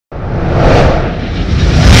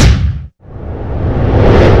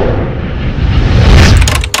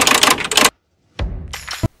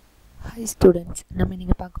Hi students, நம்ம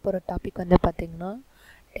இன்னைக்கு பார்க்க போற டாபிக் வந்து பாத்தீங்கன்னா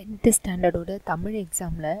 10th ஸ்டாண்டர்டோட தமிழ்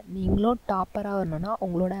எக்ஸாம்ல நீங்களும் டாப்பரா வரணும்னா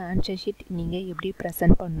உங்களோட ஆன்சர் ஷீட் நீங்க எப்படி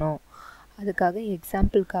பிரசன்ட் பண்ணனும் அதுக்காக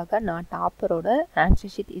எக்ஸாம்பிளுக்காக நான் டாப்பரோட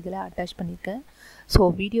ஆன்சர் ஷீட் இதல அட்டாச் பண்ணிருக்கேன்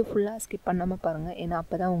சோ வீடியோ ஃபுல்லா ஸ்கிப் பண்ணாம பாருங்க ஏனா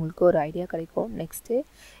அப்பதான் உங்களுக்கு ஒரு ஐடியா கிடைக்கும் நெக்ஸ்ட்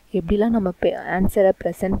எப்படிலாம் நம்ம ஆன்சரை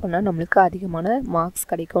பிரசன்ட் பண்ணா நமக்கு அதிகமான மார்க்ஸ்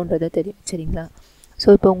கிடைக்கும்ன்றது தெரியும் சரிங்களா சோ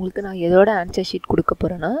இப்போ உங்களுக்கு நான் எதோட ஆன்சர் ஷீட் கொடுக்க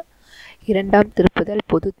போறேன்னா இரண்டாம் திருப்புதல்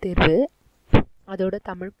பொதுத் தேர்வு அதோட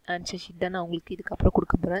தமிழ் ஆன்சர் ஷீட் தான் நான் உங்களுக்கு இதுக்கு அப்புறம்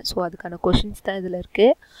கொடுக்க போறேன் சோ அதுக்கான क्वेश्चंस தான் இதுல இருக்கு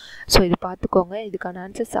சோ இது பாத்துக்கோங்க இதுக்கான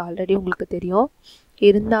ஆன்சர்ஸ் ஆல்ரெடி உங்களுக்கு தெரியும்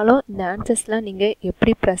இருந்தாலும் இந்த ஆன்சர்ஸ்லாம் நீங்க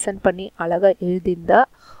எப்படி பிரசன்ட் பண்ணி அழகா எழுதிந்தா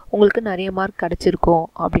உங்களுக்கு நிறைய மார்க் கிடைச்சிருக்கும்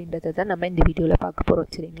அப்படின்றத தான் நம்ம இந்த வீடியோல பார்க்க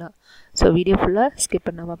போறோம் சரிங்களா சோ வீடியோ ஃபுல்லா ஸ்கிப்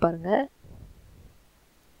பண்ணாம பாருங்க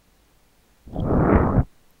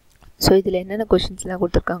சோ இதுல என்னென்ன क्वेश्चंसலாம்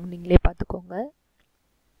கொடுத்திருக்காங்க நீங்களே பாத்துக்கோங்க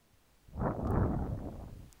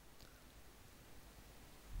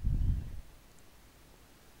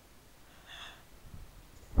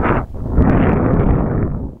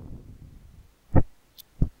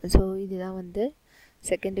So இதுதான் வந்து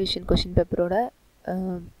செகண்ட் டிவிஷன் क्वेश्चन பேப்பரோட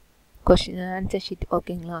क्वेश्चन ஆன்சர் ஷீட்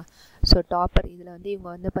ஓகேங்களா சோ டாப்பர் இதுல வந்து இவங்க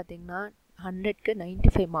வந்து பாத்தீங்கன்னா 100 க்கு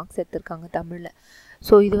 95 மார்க்ஸ் எடுத்துர்க்காங்க தமிழ்ல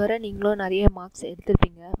சோ இதுவரை நீங்களும் நிறைய மார்க்ஸ்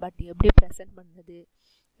எடுத்துப்பீங்க பட் எப்படி பிரசன்ட் பண்றது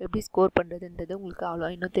எப்படி ஸ்கோர் பண்றதுன்றது உங்களுக்கு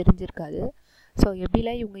அவ்வளவு இன்னும் தெரிஞ்சிருக்காது சோ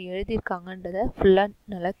எப்படிலாம் இவங்க எழுதி இருக்காங்கன்றதை ஃபுல்லா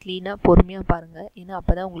நல்லா க்ளீனா பொறுமையா பாருங்க ஏனா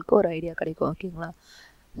அப்பதான் உங்களுக்கு ஒரு ஐடியா கிடைக்கும் ஓகேங்களா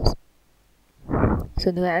சோ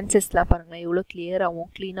இந்த ஆன்சர்ஸ்லாம் பாருங்க எவ்வளவு கிளியராவும்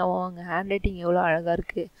க்ளீனாவும் உங்க ஹேண்ட் ரைட்டிங் எவ்வளவு அழகா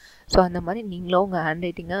இருக்கு சோ அந்த மாதிரி நீங்களும் உங்க ஹேண்ட்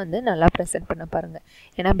ரைட்டிங்கை வந்து நல்லா பிரசன்ட் பண்ண பாருங்க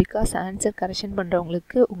ஏனா பிகாஸ் ஆன்சர் கரெக்ஷன்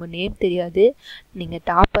பண்றவங்களுக்கு உங்க நேம் தெரியாது நீங்க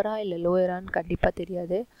டாப்பரா இல்ல லோயரான்னு கண்டிப்பா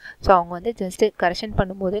தெரியாது சோ அவங்க வந்து ஜஸ்ட் கரெக்ஷன்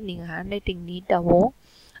பண்ணும்போது நீங்க ஹேண்ட் ரைட்டிங் நீட்டாவும்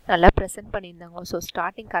நல்லா பிரசன்ட் பண்ணிருந்தாங்க சோ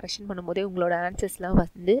ஸ்டார்டிங் கரெக்ஷன் பண்ணும்போதே உங்களோட ஆன்சர்ஸ்லாம்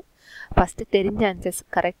வந்து ஃபர்ஸ்ட் தெரிஞ்ச ஆன்சர்ஸ்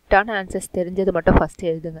கரெக்ட்டான ஆன்சர்ஸ் தெரிஞ்சது மட்டும் ஃபர்ஸ்ட்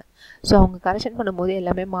எழுதுங்க சோ அவங்க கரெக்ஷன் பண்ணும்போது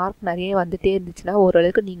எல்லாமே மார்க் நிறைய வந்துட்டே இருந்துச்சுனா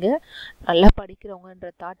ஓரளவுக்கு நீங்க நல்லா படிக்கிறவங்கன்ற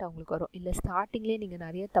தாட் அவங்களுக்கு வரும் இல்ல ஸ்டார்டிங்லயே நீங்க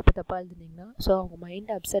நிறைய தப்பா எழுதுனீங்கன்னா சோ அவங்க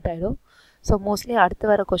மைண்ட் அப்செட் ஆயிடும் சோ மோஸ்ட்லி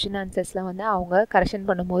அடுத்து வர क्वेश्चन ஆன்சர்ஸ்லாம் வந்து அவங்க கரெக்ஷன்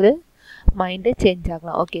பண்ணும்போது மைண்ட் சேஞ்ச்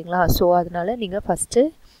ஆகலாம் ஓகேங்களா சோ அதனால நீங்க ஃபர்ஸ்ட்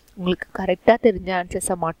உங்களுக்கு கரெக்ட்டா தெரிஞ்ச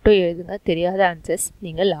ஆன்சர்ஸை மட்டும் எழுதுங்க தெரியாத ஆன்சர்ஸ்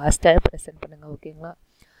நீங்க லாஸ்டா பிரசன்ட் பண்ணுங்க ஓகேங்களா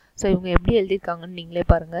சோ இவங்க எப்படி எழுதி இருக்காங்கன்னு நீங்களே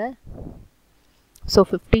பாருங்க சோ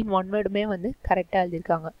 15 ஒன் வேர்டுமே வந்து கரெக்ட்டா எழுதி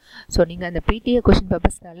இருக்காங்க சோ நீங்க அந்த PTA क्वेश्चन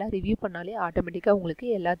பேப்பர்ஸ் நல்லா ரிவ்யூ பண்ணாலே ஆட்டோமேட்டிக்கா உங்களுக்கு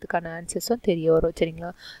எல்லாத்துக்கான ஆன்சர்ஸும் தெரிய வரும்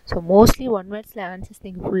சரிங்களா சோ மோஸ்ட்லி ஒன் வேர்ட்ஸ்ல ஆன்சர்ஸ்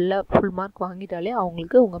நீங்க ஃபுல் மார்க் வாங்கிட்டாலே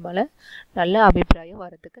அவங்களுக்கு உங்க மேல நல்ல அபிப்பிராயம்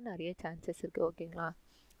வரதுக்கு நிறைய சான்சஸ் இருக்கு ஓகேங்களா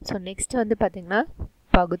சோ நெக்ஸ்ட் வந்து பாத்தீங்கன்னா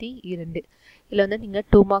பகுதி 2 இதுல வந்து நீங்க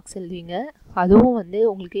 2 மார்க்ஸ் எழுதுவீங்க அதுவும் வந்து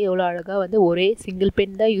உங்களுக்கு எவ்வளவு அழகா வந்து ஒரே சிங்கிள்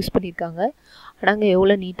பென் தான் யூஸ் பண்ணிருக்காங்க ஆனாங்க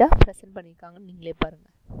எவ்வளவு நீட்டா பிரசன்ட் பண்ணிருக்காங்கன்னு நீங்களே பாருங்க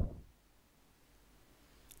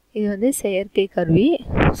இது வந்து செயற்கை கருவி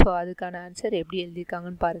சோ அதுக்கான ஆன்சர் எப்படி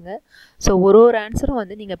எழுதிருக்காங்கன்னு பாருங்க சோ ஒரு ஆன்சரும்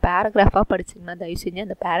வந்து நீங்க பாராகிராஃபா படிச்சீங்கன்னா தயவு செஞ்சு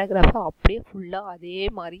அந்த பாராகிராஃபை அப்படியே ஃபுல்லா அதே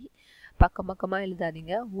மாதிரி பக்கமா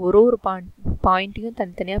எழுதாதீங்க ஒரு பாயிண்ட்டையும்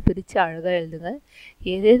தனித்தனியா பிரிச்சு அழகா எழுதுங்க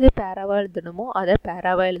எது பாராவா எழுதணுமோ அத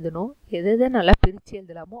பாராவா எழுதணும் எது நல்லா பிரிச்சு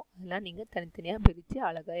எழுதலாமோ அதெல்லாம் நீங்க தனித்தனியா பிரிச்சு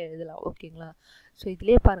அழகா எழுதலாம் ஓகேங்களா சோ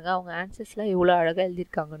இதுலயே பாருங்க அவங்க ஆன்சர்ஸ்லாம் எவ்வளவு அழகா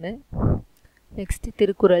எழுதிருக்காங்கன்னு நெக்ஸ்ட்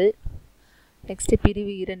திருக்குறள் நெக்ஸ்ட்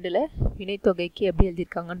பிரிவு 2ல வினைத்தொகைக்கு எப்படி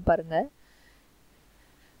எழுதிருக்காங்கன்னு பாருங்க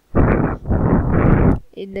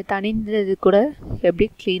இந்த தனிந்தது கூட எப்படி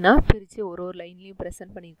க்ளீனா பிரிச்சு ஒரு லைன்லயும்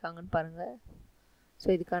பிரசன்ட் பண்ணிருக்காங்கன்னு பாருங்க சோ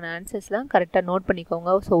இதுக்கான ஆன்சர்ஸ்லாம் கரெக்ட்டா நோட்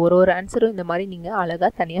பண்ணிக்கோங்க சோ ஒரு ஆன்சரும் இந்த மாதிரி நீங்க அழகா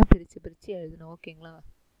தனியா பிரிச்சு எழுதணும் ஓகேங்களா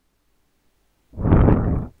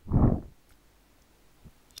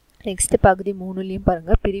நெக்ஸ்ட் பகுதி 3லயும்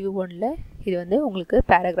பாருங்க பிரிவு 1ல இது வந்து உங்களுக்கு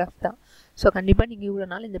பாராகிராஃப் தான் சோ கண்டிப்பா நீங்க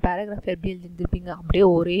இவ்வளவு நாள் இந்த பாராகிராஃப் எப்படி எழுதிருப்பீங்க அப்படியே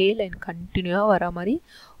ஒரே லைன் கண்டினியூவா வர மாதிரி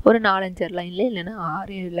ஒரு 4-5 லைன்ல இல்லனா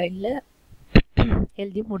 6-7 லைன்ல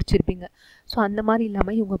எழுதி முடிச்சிருப்பீங்க சோ அந்த மாதிரி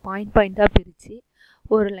இல்லாம இவங்க பாயிண்டா பிரிச்சு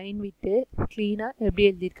ஒரு லைன் விட்டு க்ளீனா எப்படி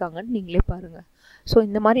எழுதிருக்காங்கன்னு நீங்களே பாருங்க சோ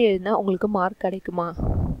இந்த மாதிரி எழுதினா உங்களுக்கு மார்க் கிடைக்குமா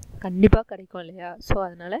கண்டிப்பா கிடைக்கும் இல்லையா சோ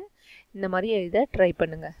அதனால இந்த மாதிரி எழுத ட்ரை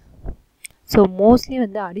பண்ணுங்க சோ மோஸ்ட்லி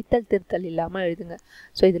வந்து அடித்தல் திருத்தல் இல்லாம எழுதுங்க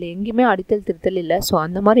சோ இதுல எங்கயுமே அடித்தல் திருத்தல் இல்ல சோ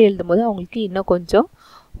அந்த மாதிரி எழுதும்போது உங்களுக்கு இன்னும் கொஞ்சம்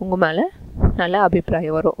உங்க மேல நல்ல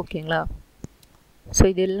அபிப்பிராயம் வரும் ஓகேங்களா சோ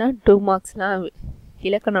இதெல்லாம் 2 மார்க்ஸ்லாம்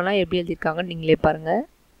இலக்கணம்லாம் எப்படி எழுதிருக்காங்கன்னு நீங்களே பாருங்க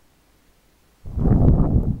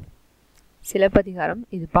சிலப்பதிகாரம்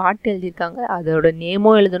இது பாட்டு எழுதிருக்காங்க அதோட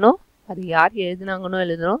நேமும் எழுதணும் அது யார் எழுதுனாங்கன்னு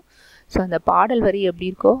எழுதணும் சோ அந்த பாடல் வரி எப்படி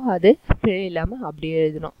இருக்கோ அது பிழை இல்லாம அப்படியே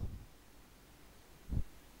எழுதணும்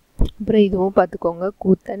அப்புறம் இதுவும் பாத்துக்கோங்க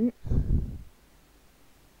கூத்தன்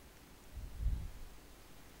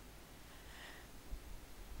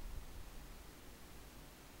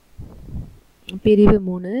பிரிவு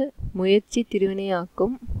 3 முயற்சி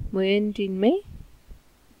திருவினையாக்கும் முயன்றின்மை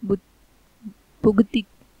புகுத்தி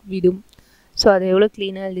விடும். ஸோ அதை எவ்வளோ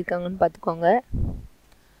க்ளீனாக எழுதியிருக்காங்கன்னு பார்த்துக்கோங்க.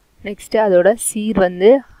 நெக்ஸ்ட்டு அதோட சீர் வந்து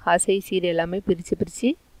அசை சீர் எல்லாமே பிரித்து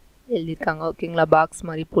எழுதியிருக்காங்க. ஓகேங்களா, பாக்ஸ்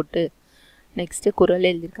மாதிரி போட்டு. நெக்ஸ்ட்டு குறள்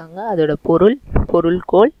எழுதியிருக்காங்க, அதோட பொருள்,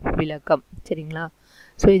 பொருள்கோள், விளக்கம். சரிங்களா,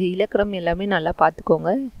 ஸோ இது இலக்கணம் எல்லாமே நல்லா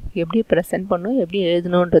பார்த்துக்கோங்க. எப்படி ப்ரெசென்ட் பண்ணணும், எப்படி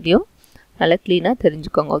எழுதணுன்றதையும் நல்லா க்ளீனாக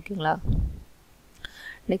தெரிஞ்சுக்கோங்க. ஓகேங்களா.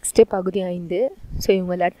 நெக்ஸ்ட்டு பகுதி 5. ஸோ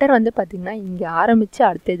இவங்க லெட்டர் வந்து பார்த்திங்கன்னா இங்கே ஆரம்பித்து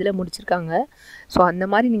அடுத்த இதில் முடிச்சிருக்காங்க. ஸோ அந்த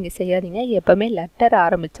மாதிரி நீங்கள் செய்யாதீங்க. எப்போவுமே லெட்டர்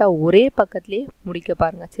ஆரம்பித்தா ஒரே பக்கத்துலேயே முடிக்க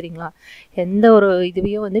பாருங்கள். சரிங்களா, எந்த ஒரு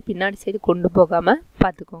இதுவையும் வந்து பின்னாடி சைடு கொண்டு போகாமல்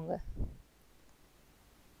பார்த்துக்கோங்க.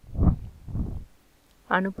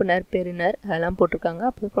 அனுப்புனர், பெறுனர் அதெல்லாம் போட்டிருக்காங்க.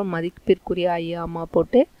 அப்புறம் மதிப்பிற்குரிய ஐயா அம்மா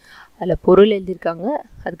போட்டு அதில் பொருள் எழுதியிருக்காங்க.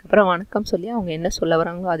 அதுக்கப்புறம் வணக்கம் சொல்லி அவங்க என்ன சொல்ல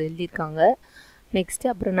வராங்களோ அதை எழுதியிருக்காங்க.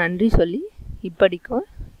 நெக்ஸ்ட்டு அப்புறம் நன்றி சொல்லி இப்படிக்கும்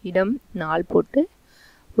இடம் நாள் போட்டு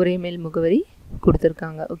உரைமேல் முகவரி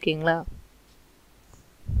கொடுத்துருக்காங்க. ஓகேங்களா.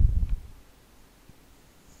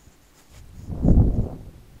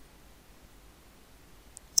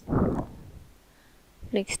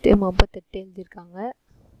 நெக்ஸ்ட்டு 38 எழுதியிருக்காங்க.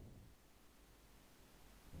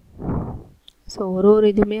 ஸோ ஒரு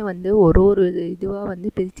இதுவுமே வந்து ஒரு இதுவாக வந்து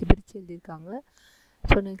பிரித்து எழுதியிருக்காங்க.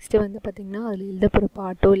 ஸோ நெக்ஸ்ட்டு வந்து பார்த்திங்கன்னா அதில் எழுதப்படுற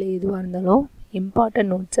பாட்டோ இல்லை எதுவாக இருந்தாலும்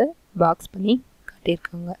இம்பார்ட்டன்ட் நோட்ஸை பாக்ஸ் பண்ணி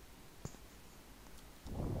காட்டியிருக்காங்க.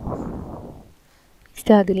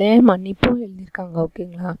 நெக்ஸ்ட்டு அதில் மன்னிப்பும் எழுதியிருக்காங்க.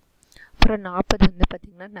 ஓகேங்களா. அப்புறம் 40 வந்து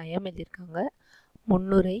பார்த்திங்கன்னா நயம் எழுதியிருக்காங்க.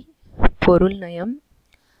 முன்னுரை, பொருள் நயம்,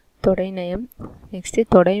 தொடை நயம். நெக்ஸ்ட்டு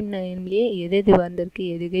தொடை நயம்லேயே எது வந்திருக்கு,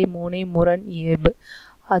 எதுகை, மோனை, முரண், இயல்பு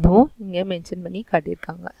அதுவும் இங்கே மென்ஷன் பண்ணி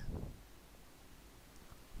காட்டியிருக்காங்க.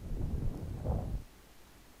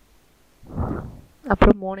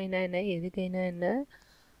 அப்புறம் மோனைனா என்ன, எதுகைனா என்ன,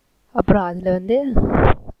 அப்புறம் அதில் வந்து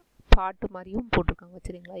பாட்டு மாதிரியும் போட்டிருக்காங்க.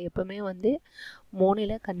 சரிங்களா, எப்போவுமே வந்து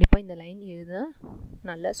மோனையில் கண்டிப்பாக இந்த லைன் எழுத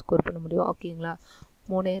நல்லா ஸ்கோர் பண்ண முடியும். ஓகேங்களா.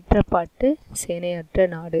 மோனையற்ற பாட்டு சேனையற்ற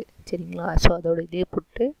நாடு. சரிங்களா, ஸோ அதோட இதே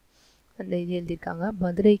போட்டு அந்த இது எழுதியிருக்காங்க.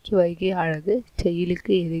 மதுரைக்கு வைகை அழகு,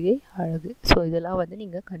 செயலுக்கு எதுகை அழகு. ஸோ இதெல்லாம் வந்து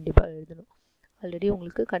நீங்கள் கண்டிப்பாக எழுதணும். ஆல்ரெடி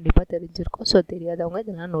உங்களுக்கு கண்டிப்பாக தெரிஞ்சிருக்கும். ஸோ தெரியாதவங்க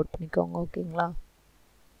இதெல்லாம் நோட் பண்ணிக்கோங்க. ஓகேங்களா.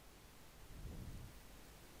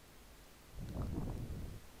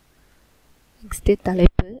 நெக்ஸ்ட்டு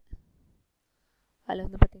தலைப்பு. அதில்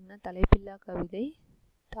வந்து பார்த்திங்கன்னா தலைப்பில்லா கவிதை,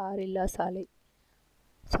 தாரில்லா சாலை.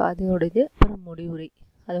 ஸோ அதோட இது அப்புறம் முடிவுரை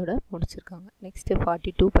அதோட முடிச்சிருக்காங்க. நெக்ஸ்ட்டு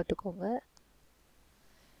 42 பார்த்துக்கோங்க.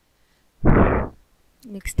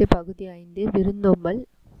 நெக்ஸ்ட்டு பகுதி 5 விருந்தோம்பல்.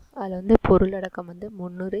 அதில் வந்து பொருளடக்கம் வந்து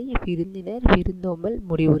முன்னுரை, விருந்தினர், விருந்தோம்பல்,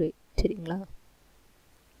 முடிவுரை. சரிங்களா.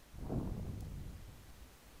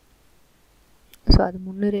 ஸோ அது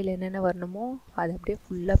முன்னுரையில் என்னென்ன வரணுமோ அது அப்படியே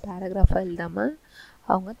ஃபுல்லாக பேராகிராஃபாக எழுதாமல்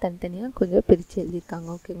அவங்க தனித்தனியாக கொஞ்சம் பிரித்து எழுதியிருக்காங்க.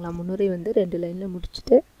 ஓகேங்களா. முன்னுரை வந்து 2 லைனில்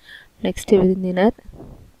முடிச்சுட்டு நெக்ஸ்ட்டு விருந்தினர்.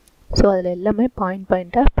 ஸோ அதில் எல்லாமே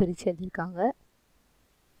பாயிண்ட்டாக பிரித்து எழுதியிருக்காங்க.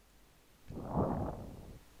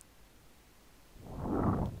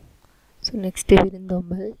 ஸோ நெக்ஸ்ட்டு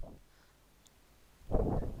விருந்தோம்பல்.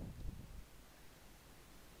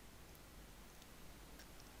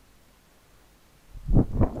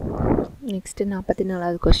 நெக்ஸ்ட்டு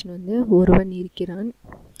 44வது கொஸ்டின் வந்து ஒருவன் இருக்கிறான்.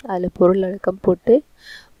 அதில் பொருள் அடக்கம் போட்டு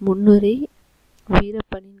முன்னுரை,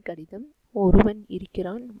 வீரப்பனின் கடிதம், ஒருவன்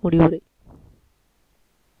இருக்கிறான், முடிவுரை.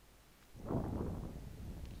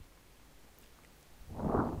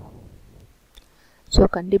 ஸோ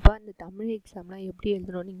கண்டிப்பாக இந்த தமிழ் எக்ஸாம்லாம் எப்படி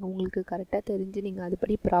எழுதணும் நீங்கள் உங்களுக்கு கரெக்டாக தெரிஞ்சு நீங்கள்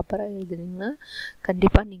அதுபடி ப்ராப்பராக எழுதுனீங்கன்னா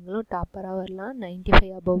கண்டிப்பாக நீங்களும் டாப்பராக வரலாம்.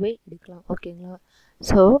 95 அபோவே எடுக்கலாம். ஓகேங்களா.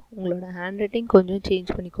 ஸோ உங்களோட ஹேண்ட் ரைட்டிங் கொஞ்சம்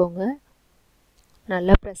சேஞ்ச் பண்ணிக்கோங்க.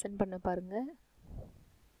 நல்லா ப்ரெசென்ட் பண்ண பாருங்கள்.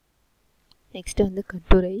 நெக்ஸ்ட்டு வந்து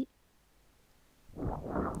கட்டுரை.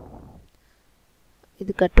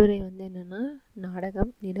 இது கட்டுரை வந்து என்னென்னா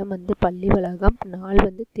நாடகம், இடம் வந்து பள்ளி வளாகம், நாள்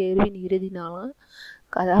வந்து தேர்வின் இறுதி நாளாம்,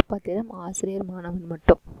 கதாபாத்திரம் ஆசிரியர் மாணவன்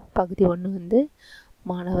மட்டும். பகுதி 1 வந்து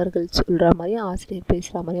மாணவர்கள் சொல்கிற மாதிரியும் ஆசிரியர்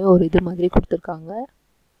பேசுகிற மாதிரியும் ஒரு இது மாதிரி கொடுத்துருக்காங்க.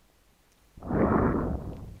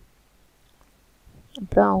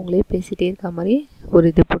 அப்புறம் அவங்களே பேசிகிட்டே இருக்க மாதிரி ஒரு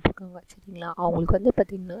இது போட்டிருக்காங்க. சரிங்களா. அவங்களுக்கு வந்து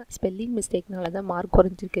பார்த்திங்கன்னா ஸ்பெல்லிங் மிஸ்டேக்னால தான் மார்க்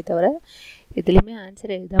குறைஞ்சிருக்கே தவிர எதுலேயுமே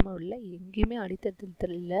ஆன்சர் எழுதாமல் இல்லை, எங்கேயுமே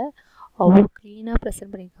அடித்தத்தில் இல்லை. அவ்வளோ க்ளீனாக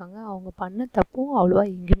ப்ரெசென்ட் பண்ணியிருக்காங்க. அவங்க பண்ண தப்பும் அவ்வளோவா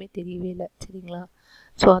எங்கேயுமே தெரியவே இல்லை. சரிங்களா.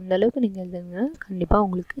 ஸோ அந்தளவுக்கு நீங்கள் எழுதுங்கன்னா கண்டிப்பாக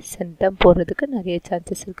உங்களுக்கு சென்டம் போடுறதுக்கு நிறைய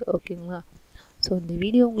சான்சஸ் இருக்குது. ஓகேங்களா. ஸோ இந்த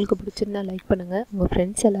வீடியோ உங்களுக்கு பிடிச்சிருந்தா லைக் பண்ணுங்கள், உங்கள்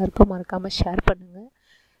ஃப்ரெண்ட்ஸ் எல்லாருக்கும் மறக்காமல் ஷேர் பண்ணுங்கள்.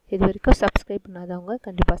 இது வரைக்கும் சப்ஸ்கிரைப் பண்ணாதவங்க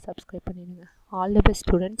கண்டிப்பாக சப்ஸ்கிரைப் பண்ணிடுங்க. All the best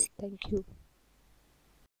students. Thank you.